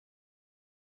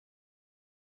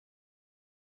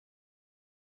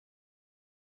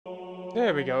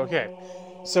There we go, okay.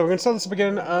 So we're gonna start this up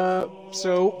again.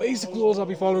 So basic rules I'll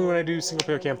be following when I do single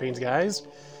player campaigns, guys.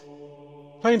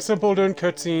 Plain simple, during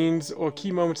cutscenes or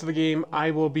key moments of the game, I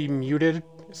will be muted,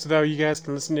 so that you guys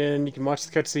can listen in, you can watch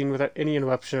the cutscene without any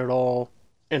interruption at all,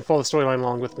 and follow the storyline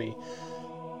along with me.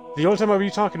 The only time I'll be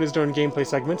talking is during gameplay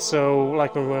segments, so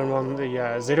like when we're on the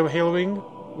Zato Haloing,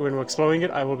 when we're exploring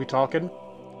it, I will be talking.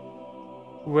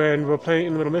 When we're playing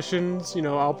in the middle missions, you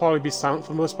know, I'll probably be silent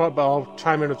for the most part, but I'll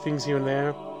chime in with things here and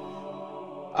there.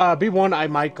 B1, I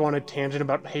might go on a tangent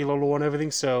about Halo lore and everything,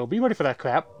 so be ready for that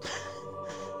crap.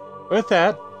 With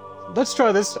that, let's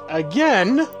try this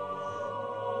again!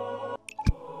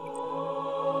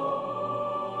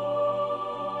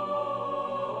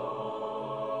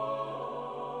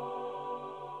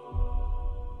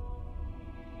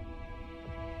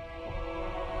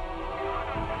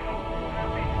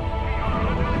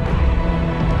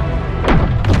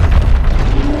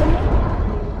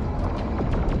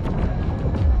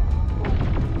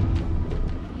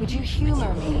 Would you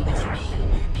humor me?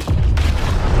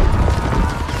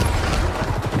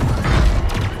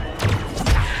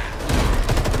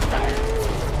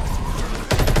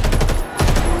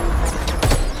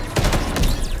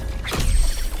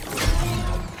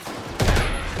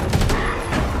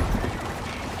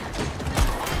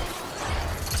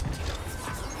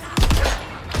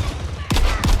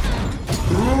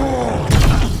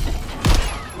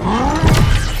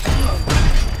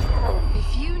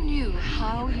 If you knew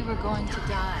how you were going to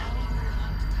die.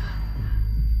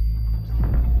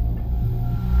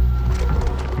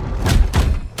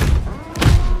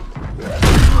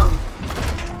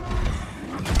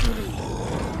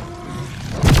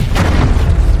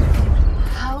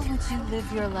 How would you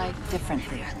live your life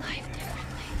differently?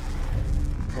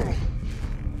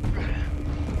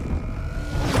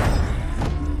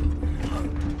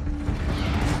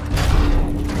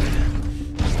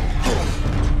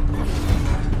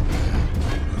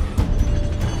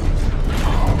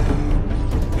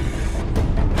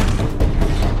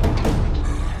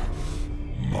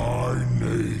 My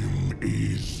name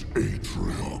is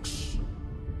Atriox,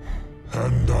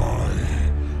 and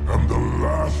I am the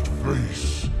last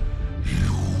face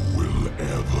you will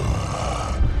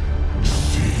ever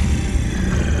see.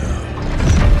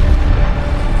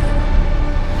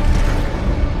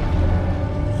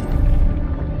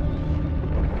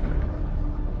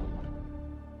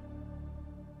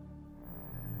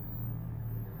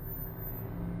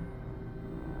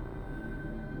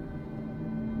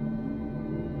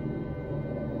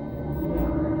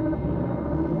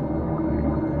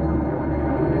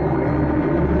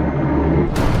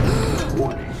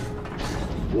 Warning.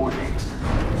 Warning.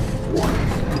 Warning.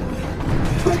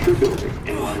 Pressure building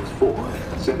in lines 4,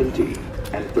 17,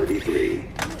 and 33.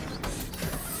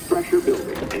 Pressure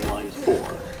building in lines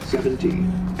 4,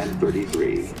 17, and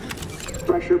 33.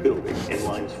 Pressure building in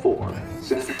lines 4,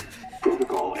 7.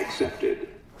 Protocol accepted.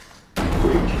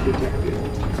 Breach detected.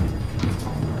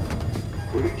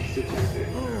 Breach detected.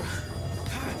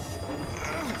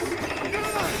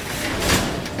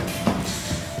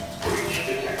 Breach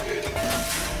detected.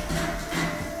 Breach detected.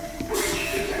 Breach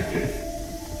detected.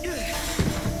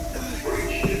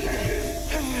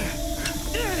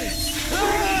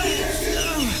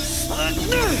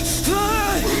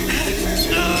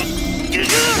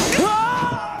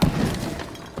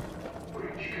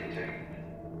 Breach contained.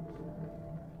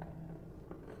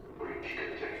 Breach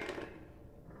contained.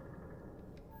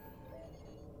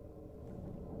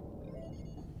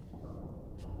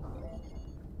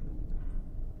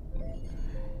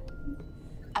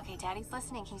 Okay, Daddy's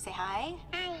listening. Can you say hi?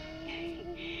 Hi.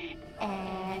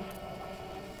 And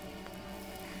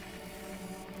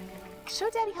show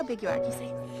Daddy how big you are. Can you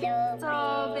say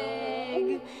so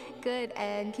big? Good.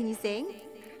 And can you sing?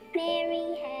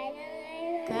 Mary had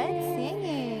a Good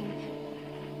singing.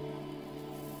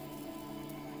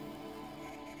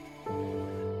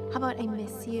 How about I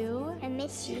miss you I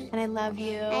miss you. and I love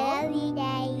you? I love you,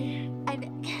 Daddy.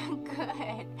 And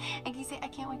good. And can you say I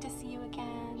can't wait to see you I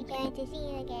again? can't wait to see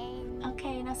you again.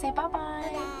 Okay, now say bye bye.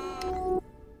 Bye.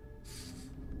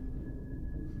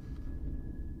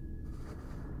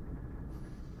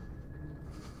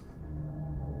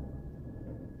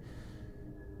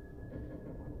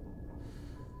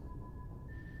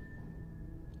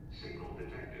 Signal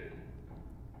detected.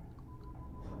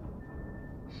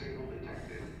 Signal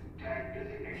detected. Tag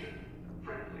designation.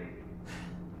 Friendly.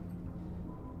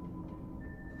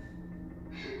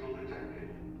 Signal detected.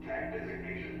 Tag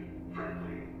designation.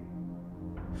 Friendly.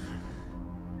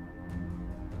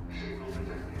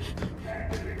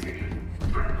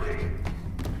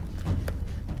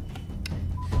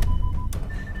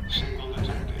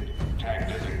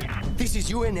 This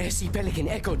is UNSC Pelican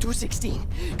Echo 216.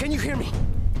 Can you hear me?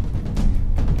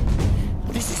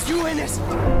 This is UNS...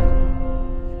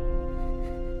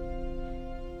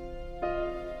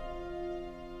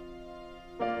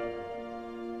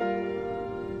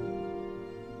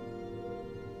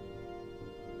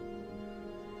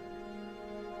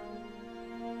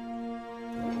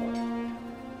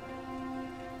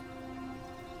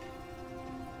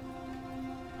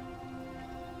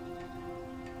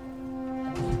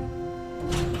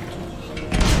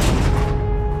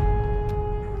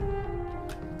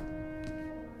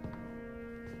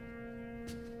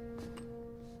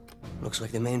 Looks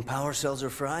like the main power cells are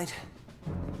fried.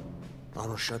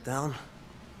 Armor shut down.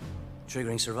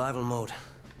 Triggering survival mode.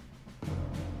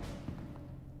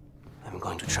 I'm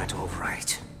going to try to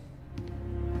override.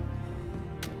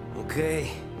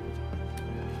 Okay.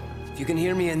 If you can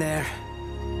hear me in there,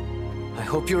 I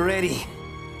hope you're ready.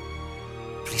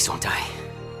 Please don't die.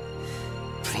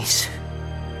 Please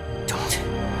don't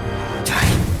die.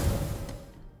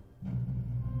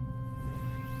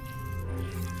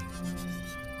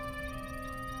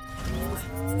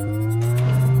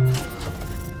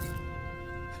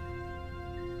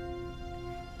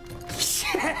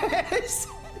 Yes!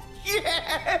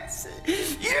 Yes!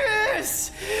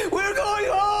 Yes! We're going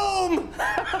home!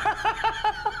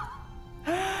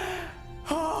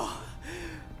 Oh,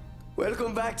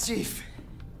 welcome back, Chief.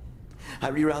 I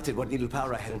rerouted what little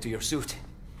power I had into your suit.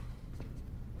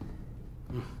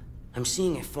 I'm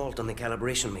seeing a fault on the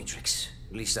calibration matrix.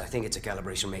 At least I think it's a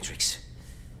calibration matrix.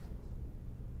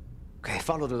 Okay,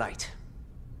 follow the light.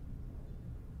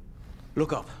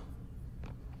 Look up.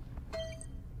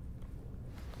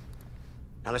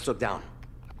 Now let's look down.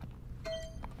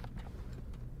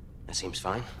 That seems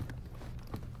fine.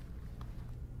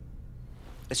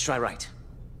 Let's try right.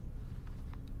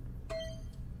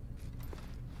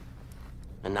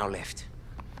 And now left.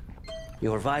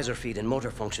 Your visor feed and motor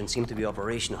function seem to be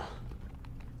operational.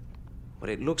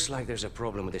 But it looks like there's a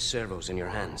problem with the servos in your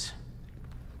hands.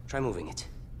 Try moving it.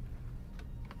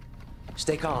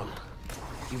 Stay calm.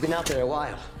 You've been out there a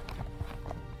while.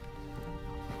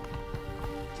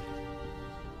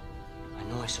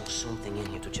 I know I saw something in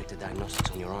here to check the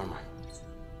diagnostics on your armor.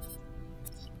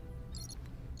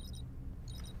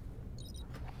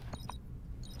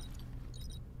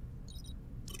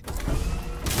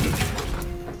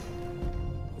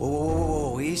 Whoa, whoa, whoa,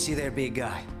 whoa, easy there, big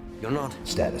guy. You're not...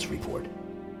 Status report.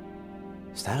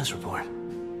 Status report?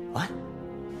 What?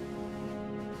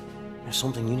 There's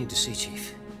something you need to see,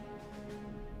 Chief.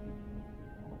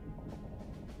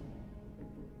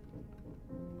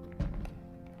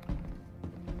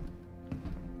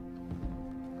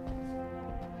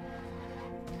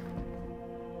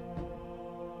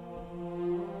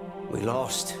 We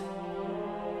lost.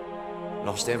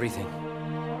 Lost everything.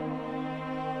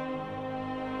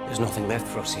 There's nothing left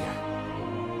for us here.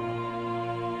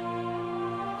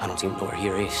 I don't even know where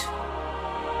here is.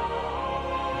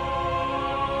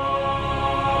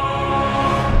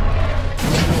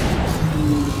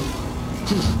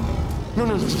 No,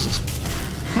 no, no.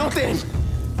 Not then!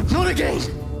 Not again!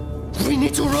 We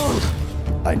need to run!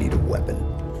 I need a weapon.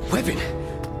 Weapon?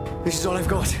 This is all I've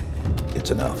got.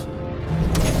 It's enough.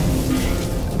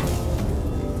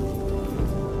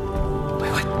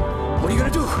 Wait, what? What are you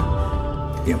gonna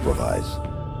do? Improvise.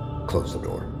 Close the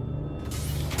door.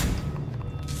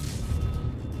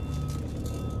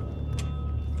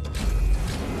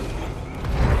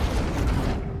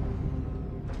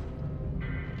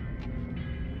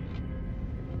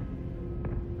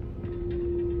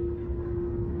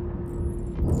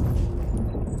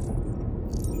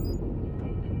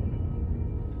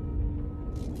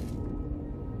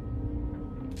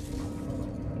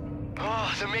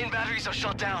 Oh, the main batteries are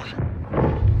shut down.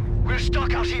 We're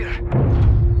stuck out here.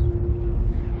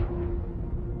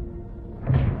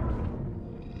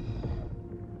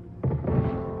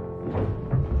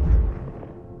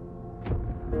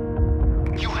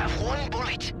 You have one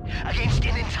bullet against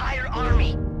an entire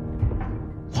army.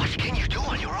 What can you do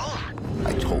on your own?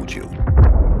 I told you.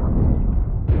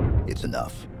 It's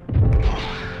enough.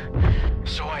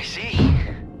 So I see.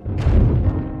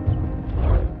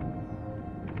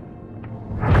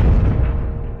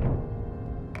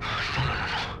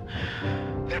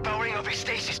 They're powering up a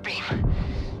stasis beam.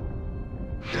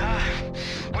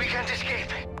 We can't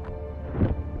escape.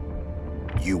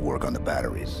 You work on the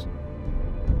batteries.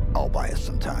 I'll buy us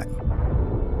some time.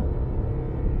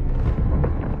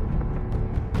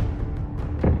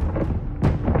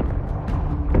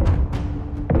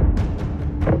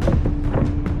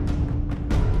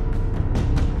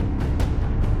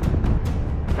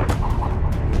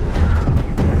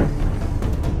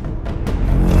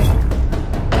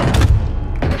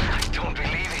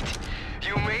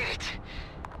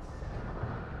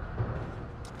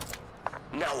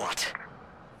 Now what?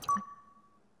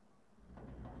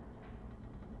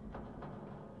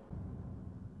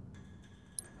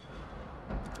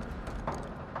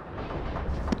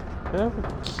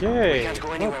 Okay. We can't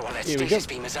go anywhere while that here we stasis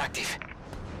go. beam is active.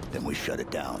 Then we shut it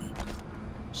down.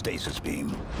 Stasis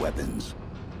beam, weapons,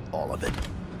 all of it.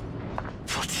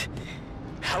 But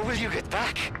how will you get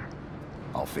back?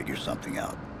 I'll figure something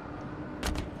out.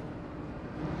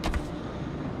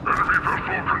 Enemy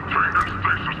vessel contained in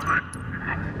stasis beam.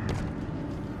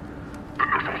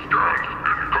 Initial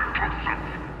scans inconclusive.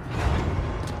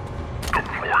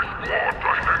 Deploy squad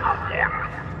to Hangar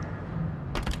 1.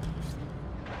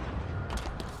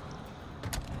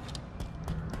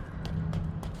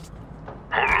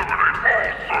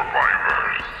 Eliminate all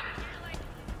survivors.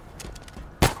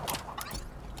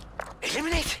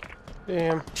 Eliminate?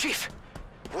 Damn. Chief,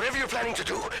 whatever you're planning to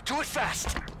do it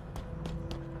fast.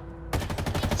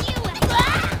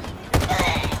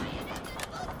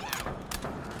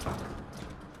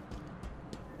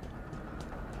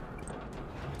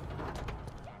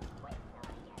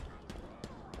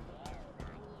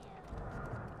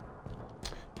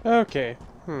 Okay.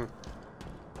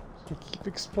 Keep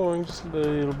exploring just a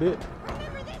little bit.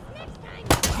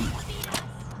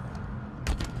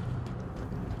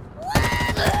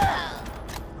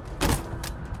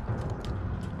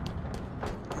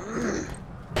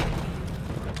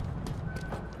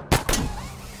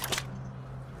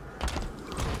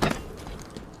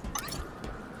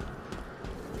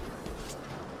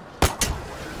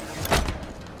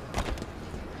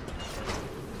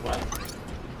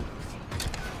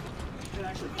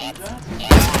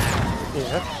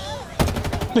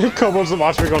 Yeah. Kobolds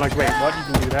watch me go like, wait, what? You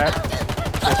can do that?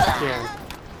 Yes, you can.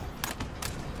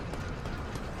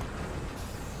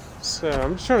 So,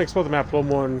 I'm just trying to explore the map a little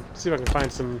more and see if I can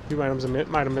find some new items I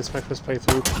might have missed my first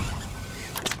playthrough.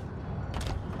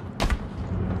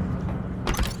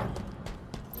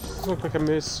 Doesn't look like I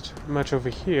missed much over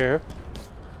here.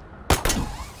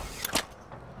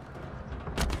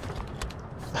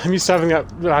 I'm used to having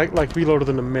that, like reloaded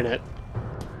in a minute.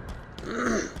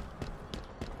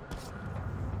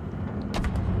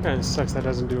 Kinda sucks that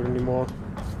doesn't do it anymore.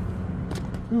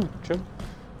 Ooh, jump.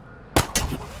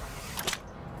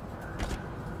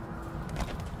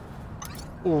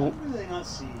 Ooh.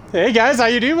 Hey guys, how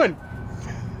you doing?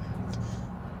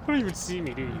 You don't even see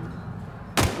me, do you?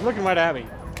 You're looking right at me.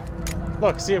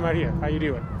 Look, see him right here. How you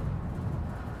doing?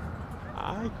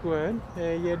 Hi, Gwen. How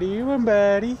you doing,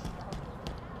 buddy?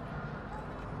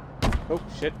 Oh,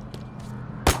 shit.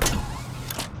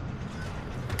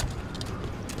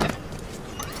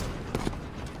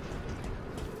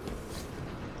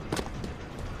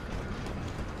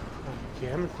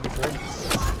 Okay, I'm pretty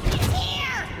good.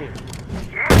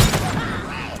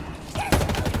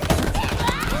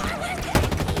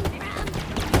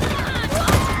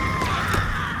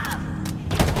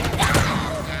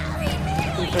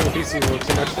 I'm trying to PC work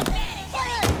too much.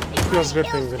 Feels good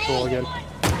things control again.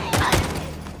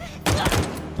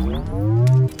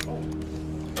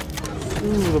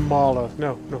 Ooh, the Mauler.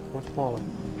 No, what Mauler?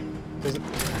 Is it?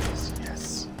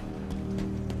 Yes.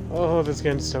 Oh, this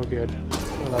game's so good.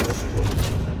 I love it.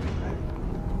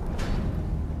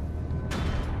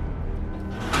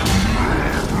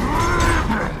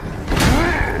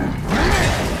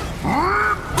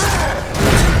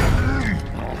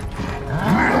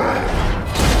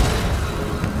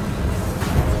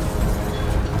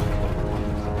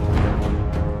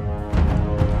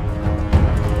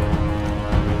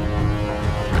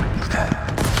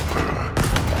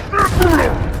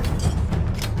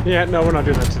 Yeah, no, we're not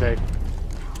doing that today.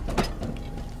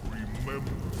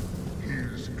 Remember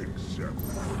his example.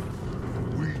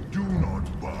 We do not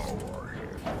bow our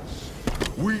heads.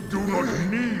 We do not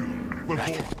kneel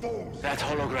before foes. That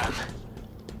hologram.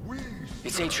 We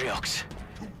It's Atriox.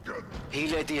 together, He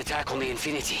led the attack on the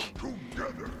Infinity.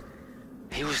 together,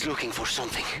 He was looking for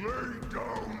something. lay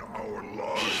down our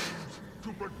lives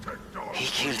to protect our He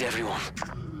killed everyone.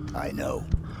 I know.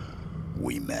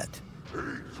 We met.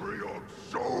 Atriox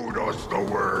showed us the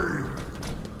way.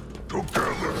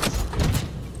 Together,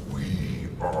 we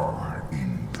are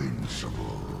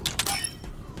invincible.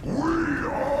 We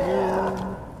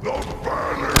are the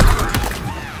Banner.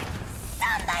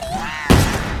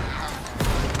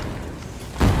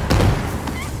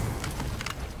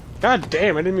 God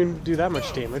damn, I didn't even do that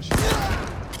much damage.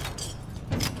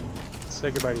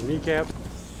 Say goodbye to your kneecap.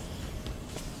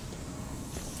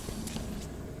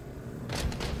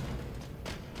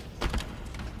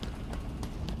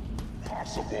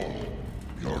 Possible.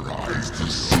 Your eyes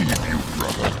deceive you,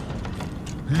 brother.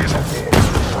 He's a boy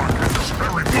drunk in his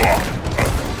very blood.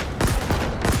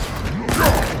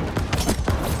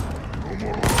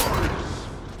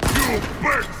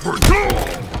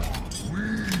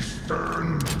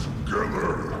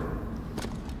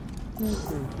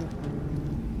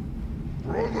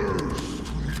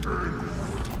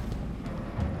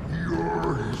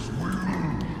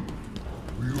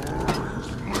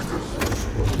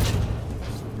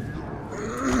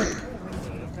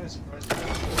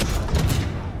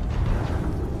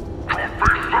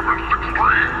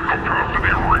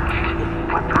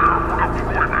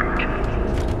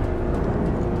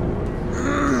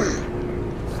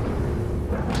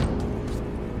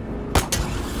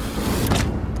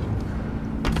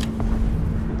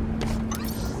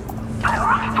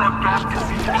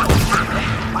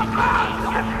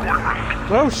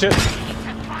 Oh shit.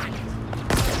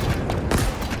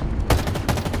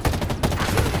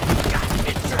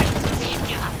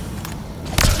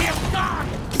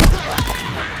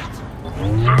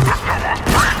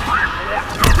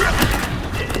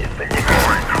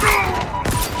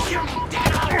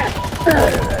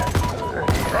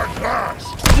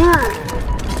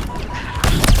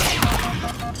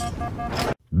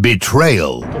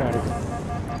 Betrayal. Get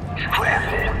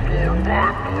out of here.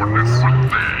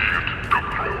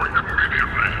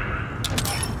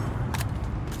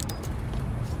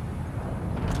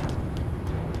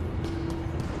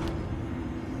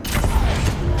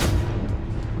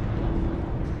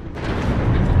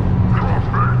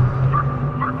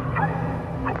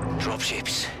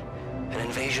 Dropships. An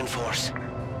invasion force.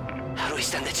 How do we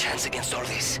stand a chance against all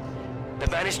this? The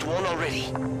Banished won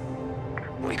already.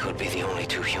 We could be the only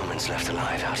two humans left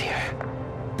alive out here.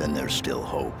 Then there's still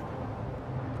hope.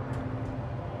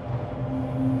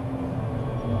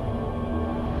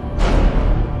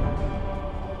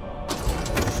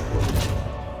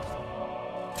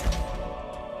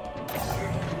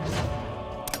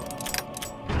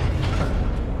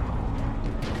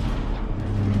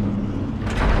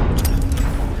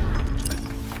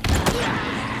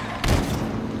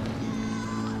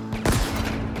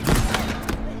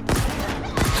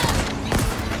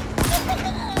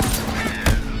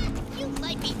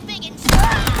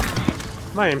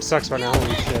 My aim sucks right now,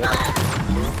 holy shit.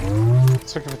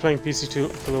 It's like if we're playing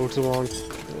PC for a little too long.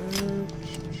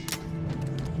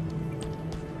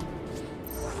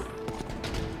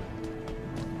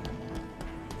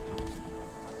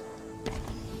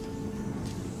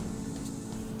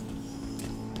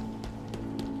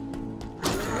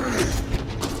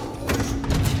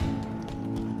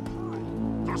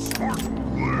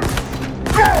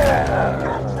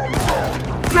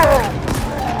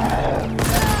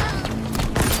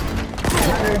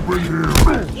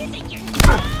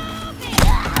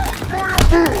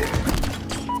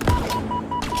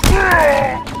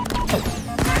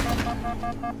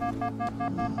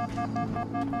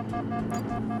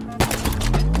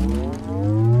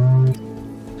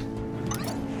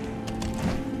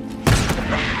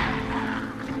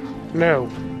 No,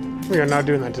 we are not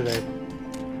doing that today.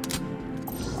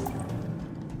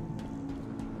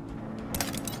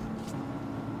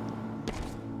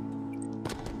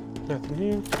 Nothing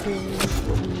here.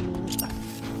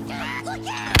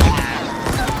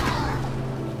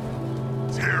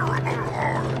 Tear him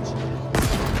apart.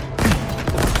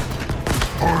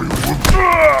 I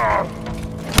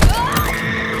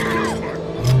will.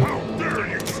 How dare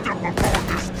you step upon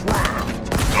this craft?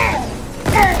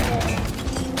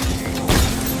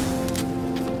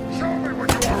 Show me what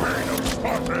you are made of,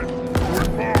 Spartan.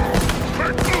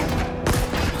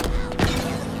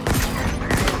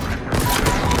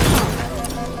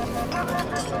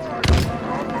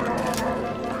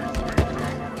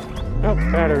 Oh,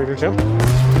 battery to jump.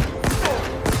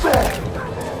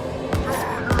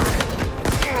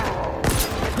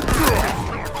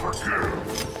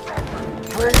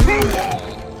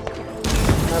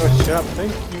 Have a shot,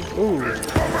 thank you. Ooh.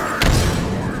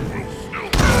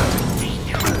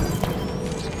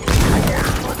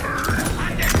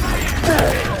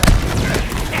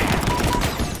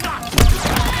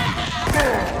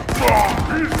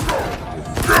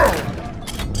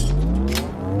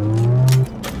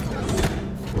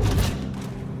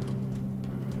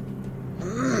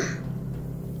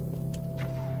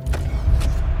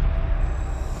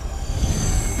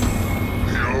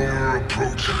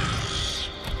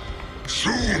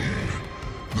 Soon,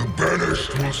 the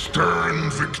Banished will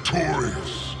stand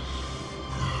victorious.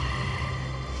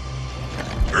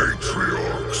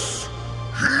 Patriarchs,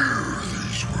 hear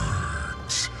these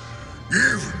words.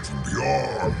 Even from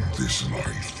beyond this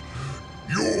life,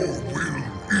 your will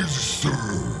is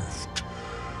served.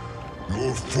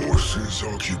 Your forces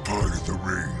occupied the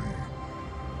ring.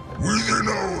 Within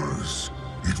hours,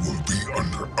 it will be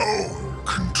under our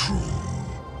control.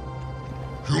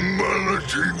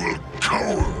 Humanity will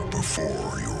cower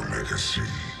before your legacy.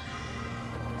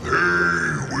 They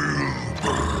will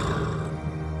burn.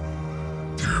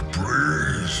 Their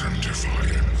brazen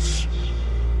defiance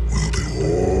will be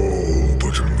all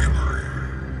but a memory.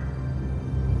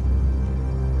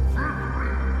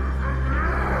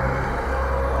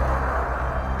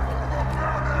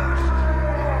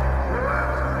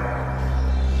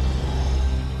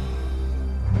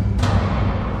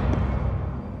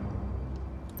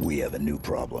 We have a new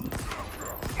problem.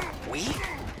 We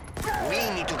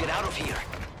need to get out of here.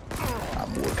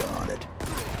 I'm working on it.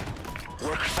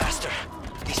 Work faster.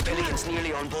 These Pelicans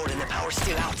nearly on board and the power's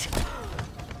still out.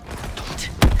 Don't.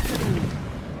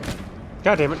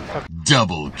 God damn it. Fuck.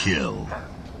 Double kill.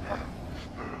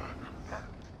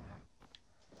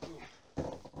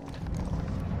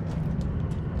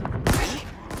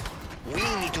 We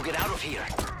need to get out of here.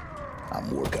 I'm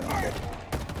working on it.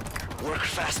 Work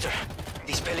faster.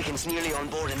 These pelicans nearly on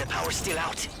board and the power's still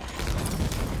out.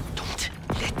 Don't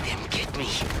let them get me.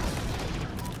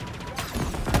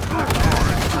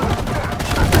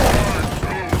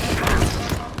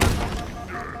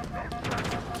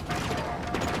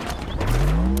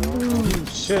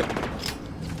 Shit.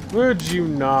 Would you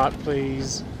not,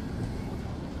 please?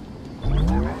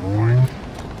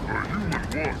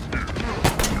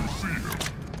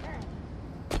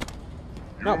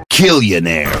 No.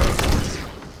 Killionaire.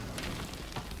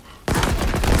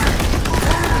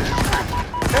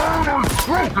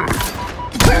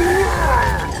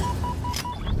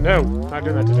 No, not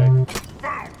doing that today.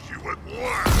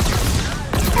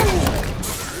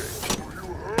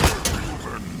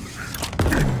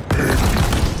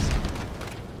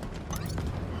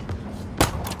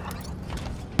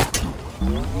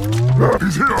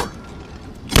 He's here.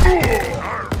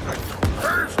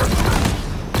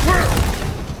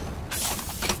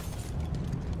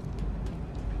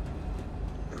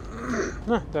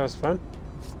 Huh, that was fun.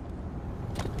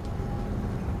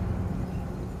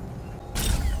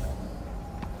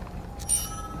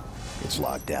 It's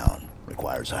locked down.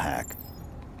 Requires a hack.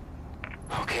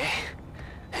 Okay.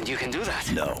 And you can do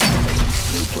that? No.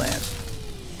 New plan.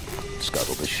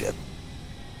 Scuttle the ship.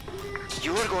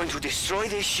 You are going to destroy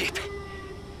this ship?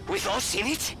 With us in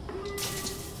it?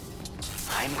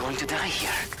 I'm going to die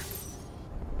here.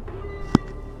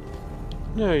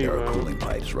 No, you There are won't. cooling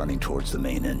pipes running towards the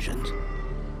main engines.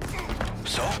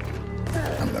 So?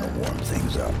 I'm gonna warm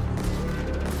things up.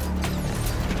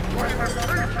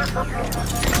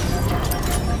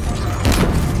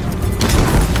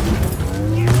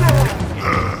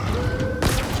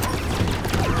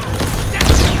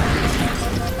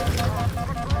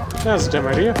 That's a dumb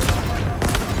idea.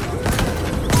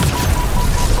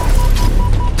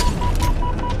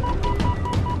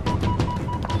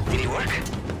 Did it work?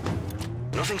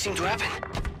 Nothing seemed to happen.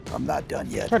 I'm not done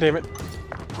yet. God damn it.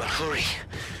 Well, hurry.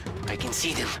 I can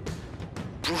see them.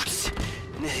 Brutes.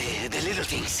 The little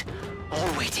things.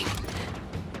 All waiting.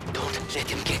 Don't let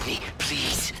them get me,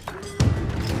 please.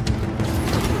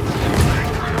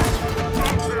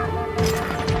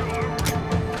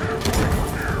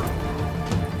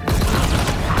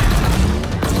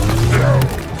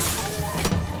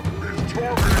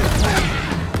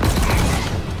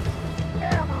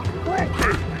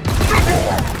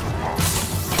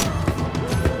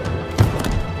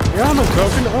 You're almost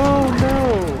broken. Oh no!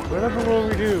 Whatever will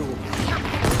we do?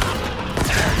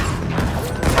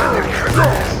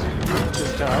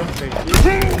 Just die. Thank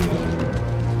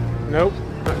you. Nope.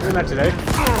 Not doing that today.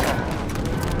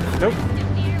 Nope.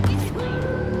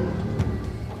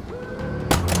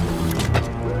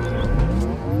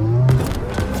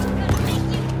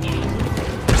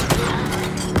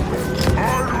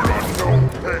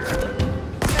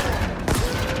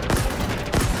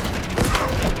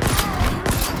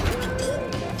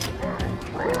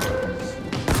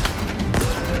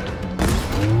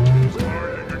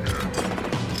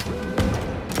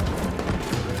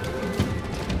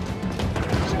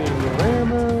 Just need more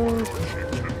ammo.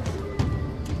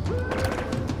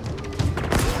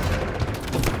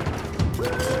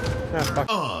 Ah, fuck.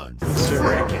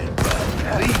 Unfreaking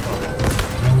lethal.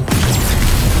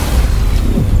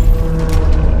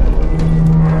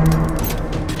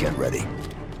 Get ready.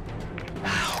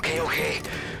 Okay.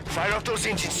 Fire up those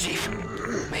engines, Chief.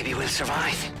 Maybe we'll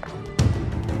survive.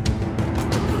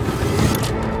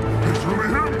 It's really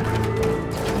him.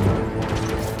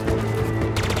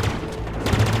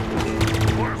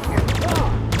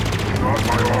 Not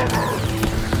my armor.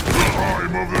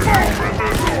 I'm of the human.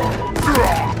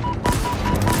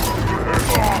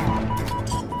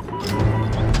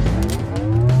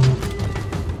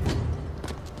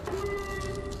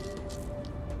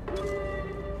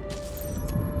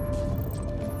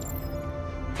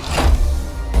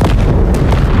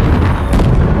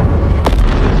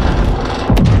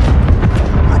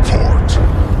 Report.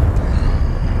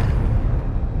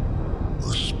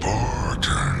 The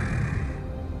Spartan.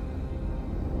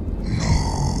 No.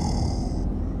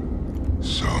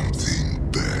 Something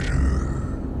better.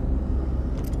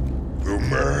 The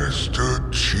Master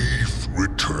Chief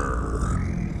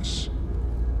returns.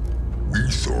 We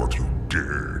thought you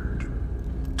dead.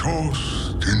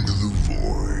 Tossed into the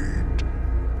void.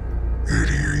 Yet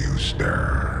here you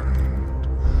stand.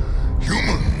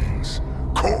 Humans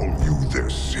call you their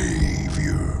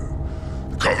savior.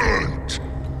 Covenant.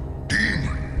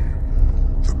 Demon.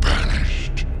 The banished.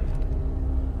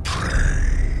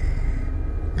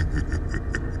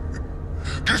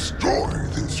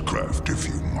 statecraft if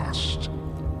you must.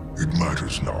 It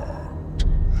matters not.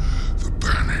 The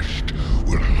banished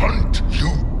will hunt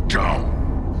you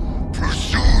down,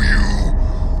 pursue you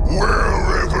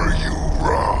wherever you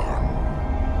run.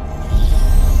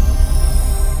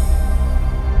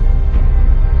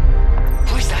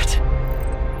 Who is that?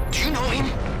 Do you know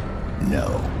him? No.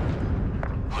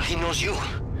 Well, he knows you.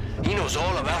 He knows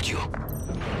all about you.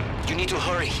 You need to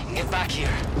hurry. Get back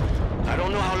here. I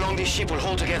don't know how long this ship will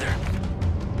hold together.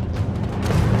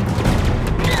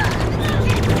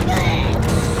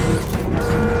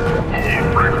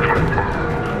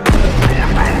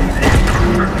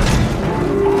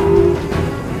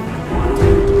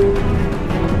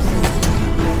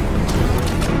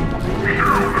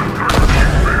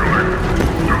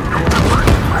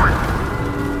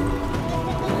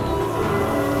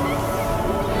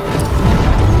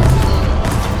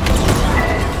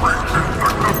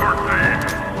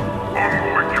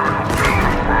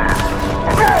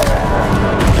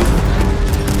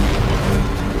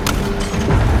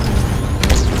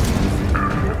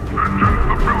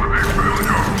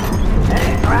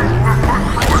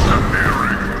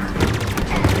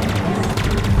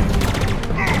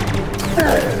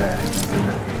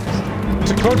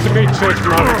 To quote the great church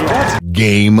monarchy, that's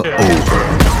Game over.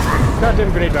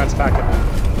 goddamn grenade rounds back up.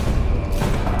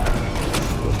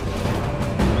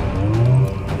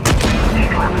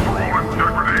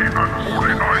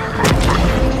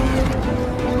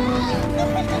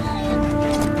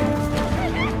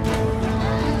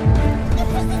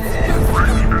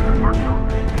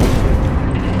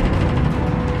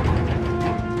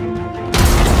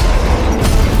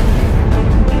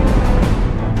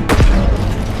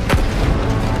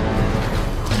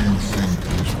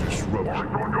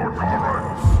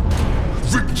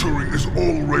 Victory is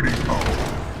already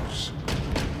ours.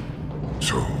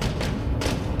 So,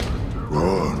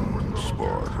 run,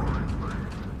 Spartan.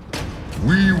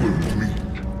 We will meet.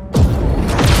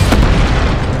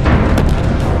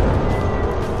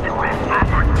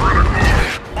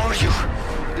 Are you?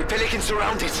 The Pelicans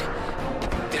surrounded.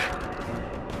 They're...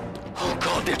 Oh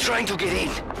God, they're trying to get in.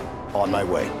 On my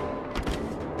way.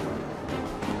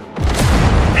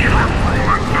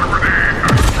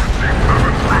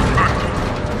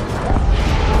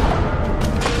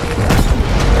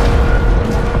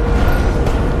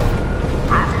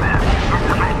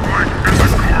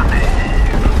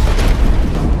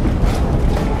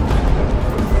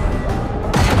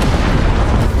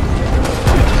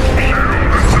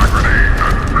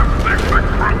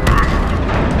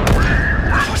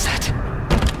 What was that?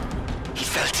 He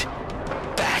felt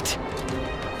bad.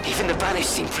 Even the banished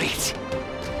seem freaked.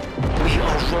 We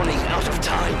are running out of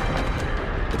time.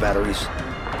 The batteries.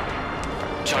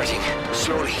 Charging,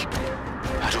 slowly.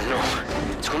 I don't know.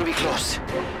 It's gonna be close.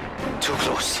 Too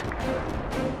close.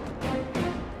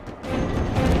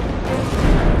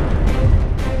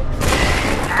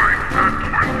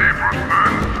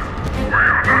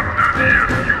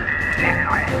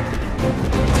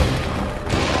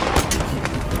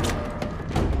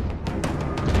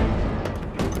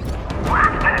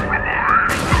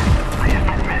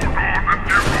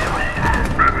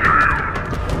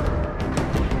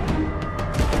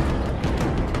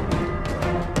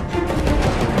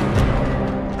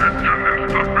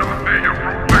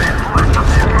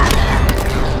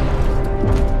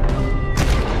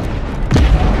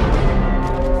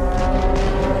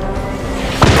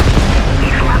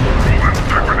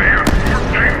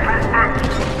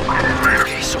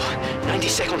 Okay, so 90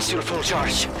 seconds till full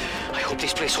charge. I hope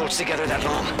this place holds together that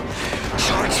long.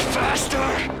 Charge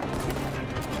faster!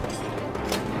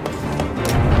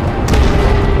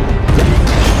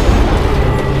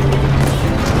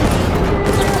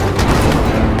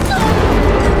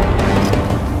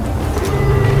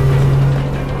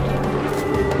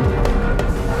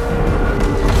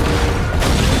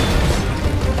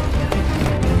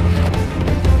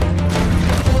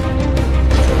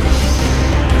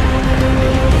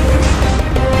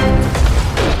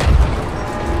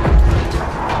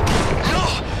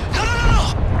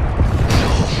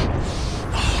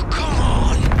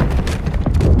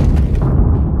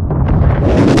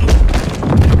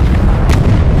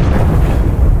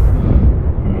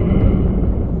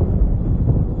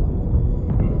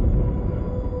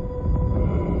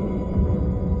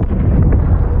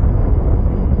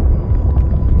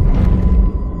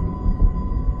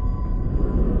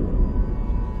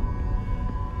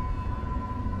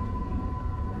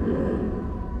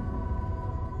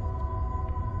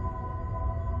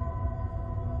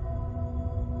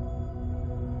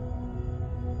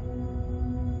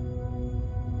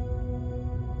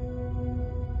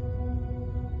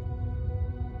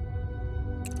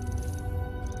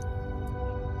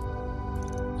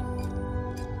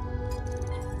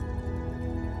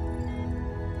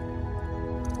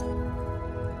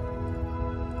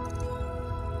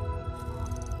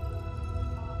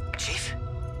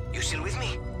 still with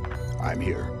me? I'm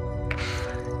here.